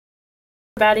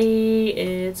Everybody,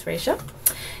 it's Rachel,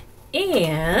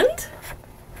 and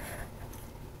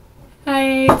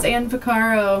hi, it's Anne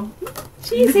Pecaro.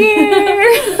 She's here.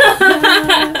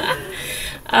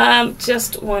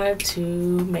 Just wanted to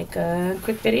make a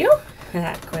quick video.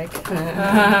 That quick.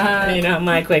 You know how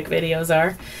my quick videos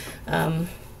are.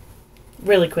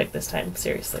 Really quick this time,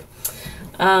 seriously.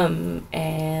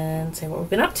 And say what we've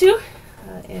been up to.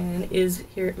 Anne is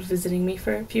here visiting me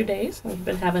for a few days. We've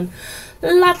been having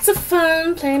lots of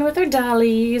fun playing with our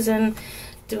dollies and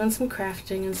doing some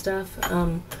crafting and stuff.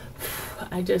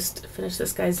 I just finished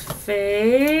this guy's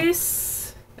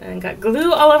face and got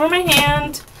glue all over my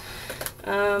hand.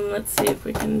 Let's see if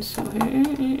we can show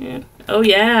him. Oh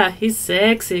yeah, he's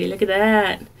sexy. Look at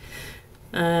that.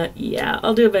 Yeah,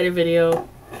 I'll do a better video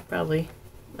probably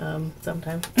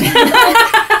sometime.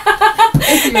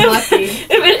 If you're lucky.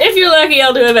 If you're lucky,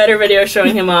 I'll do a better video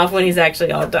showing him off when he's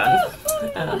actually all done.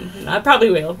 I probably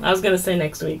will. I was going to say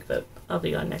next week, but I'll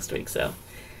be on next week, so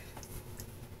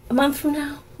a month from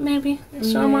now, maybe.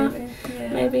 Show him off.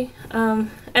 Yeah. Maybe.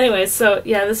 Anyways, so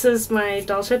yeah, this is my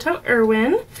doll Chateau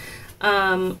Irwin,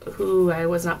 who I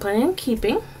was not planning on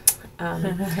keeping.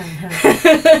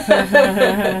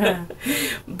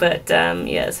 But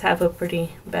yes, have a pretty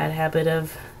bad habit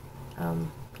of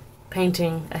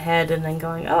painting a head and then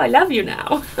going, oh, I love you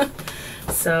now.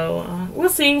 So we'll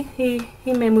see. He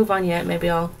may move on yet. Maybe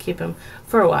I'll keep him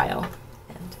for a while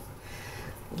and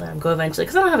let him go eventually,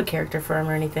 because I don't have a character for him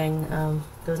or anything.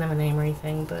 Doesn't have a name or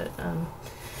anything, but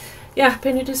yeah,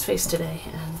 painted his face today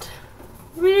and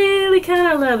really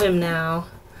kind of love him now.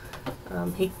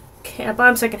 I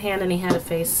bought him secondhand and he had a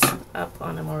face up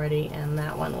on him already, and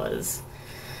that one was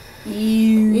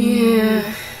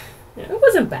yeah, it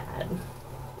wasn't bad.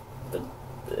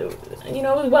 You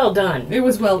know, it was well done. It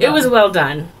was well done. It was well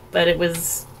done, but it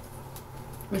was...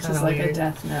 Which is like weird. A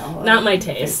death knell. Not my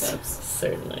taste,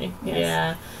 certainly. Yes.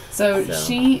 Yeah. So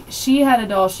she had a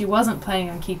doll she wasn't planning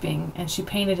on keeping, and she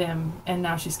painted him, and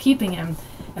now she's keeping him.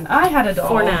 And I had a doll...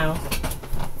 For now.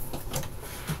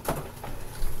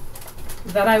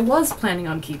 ...that I was planning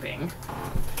on keeping.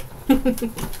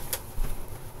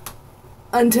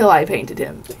 Until I painted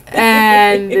him.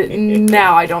 And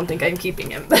now I don't think I'm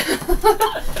keeping him.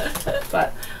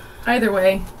 But either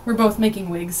way, we're both making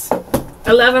wigs.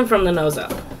 11 from the nose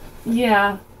up.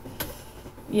 Yeah.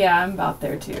 Yeah, I'm about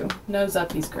there too. Nose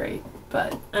up, he's great.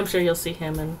 But I'm sure you'll see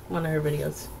him in one of her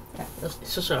videos. Yeah,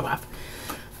 she'll show him off.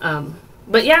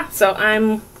 But yeah, so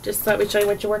I'm just thought we'd show you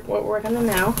what we're working on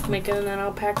now. Making an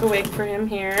alpaca wig for him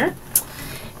here.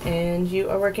 And you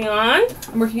are working on?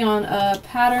 I'm working on a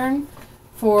pattern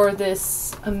for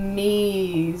this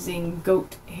amazing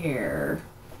goat hair,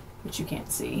 which you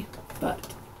can't see,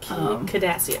 but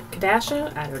Cadassia?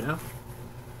 I don't know.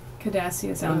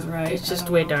 Cadassia sounds right. It's just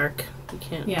way dark. You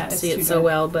can't see it so dark.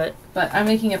 well, but I'm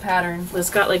making a pattern. It's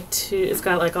got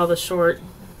like all the short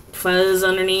fuzz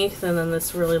underneath, and then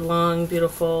this really long,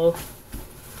 beautiful,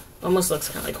 almost looks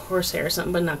kind of like horsehair or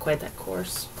something, but not quite that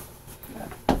coarse. Yeah.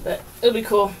 But it'll be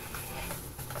cool.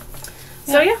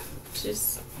 Yeah. So yeah,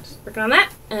 just working on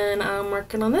that, and I'm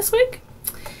working on this wig,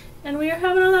 and we are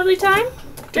having a lovely time,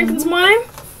 drinking some wine.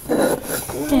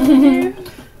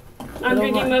 I'm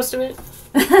drinking most of it.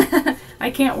 I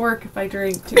can't work if I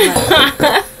drink too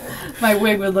much. My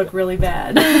wig would look really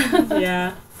bad.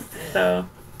 Yeah. So,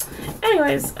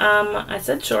 anyways, I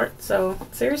said short, so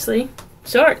seriously,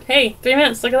 short. Hey, 3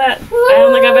 minutes. Look at that. Woo! I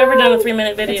don't think I've ever done a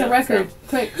 3-minute video. It's a record. So.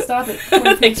 Quick, stop it.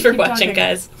 Thanks for watching,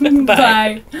 guys. Bye.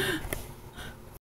 Bye.